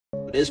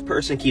This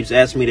person keeps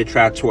asking me to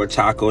try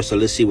Tortaco, so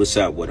let's see what's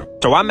up with him.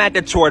 So I'm at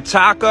the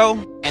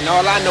Tortaco, and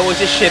all I know is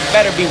this shit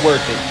better be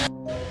worth it.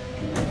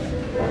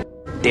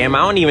 Damn, I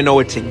don't even know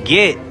what to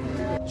get.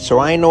 So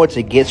I ain't know what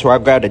to get, so I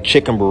grabbed a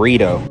chicken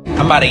burrito.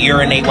 I'm about to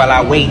urinate while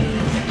I wait.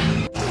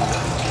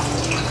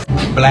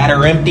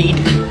 Bladder emptied,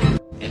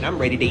 and I'm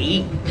ready to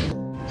eat.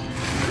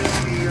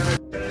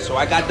 So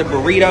I got the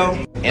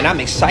burrito, and I'm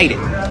excited.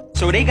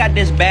 So they got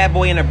this bad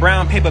boy in a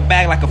brown paper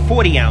bag like a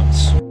 40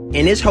 ounce.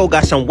 And this hoe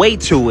got some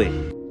weight to it.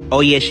 Oh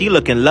yeah, she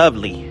looking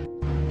lovely.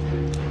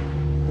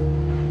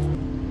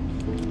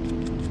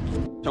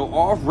 So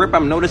off rip,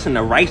 I'm noticing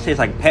the rice tastes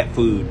like pet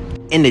food.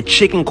 And the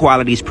chicken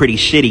quality is pretty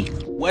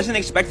shitty. Wasn't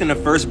expecting the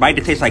first bite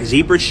to taste like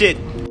zebra shit,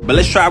 but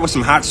let's try it with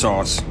some hot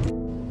sauce.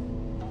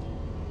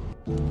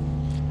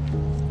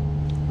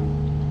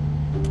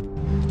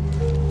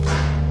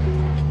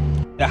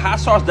 The hot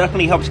sauce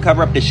definitely helps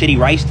cover up the shitty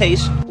rice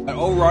taste, but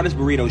overall this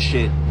burrito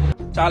shit.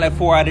 Solid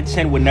 4 out of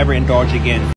 10, would never indulge again.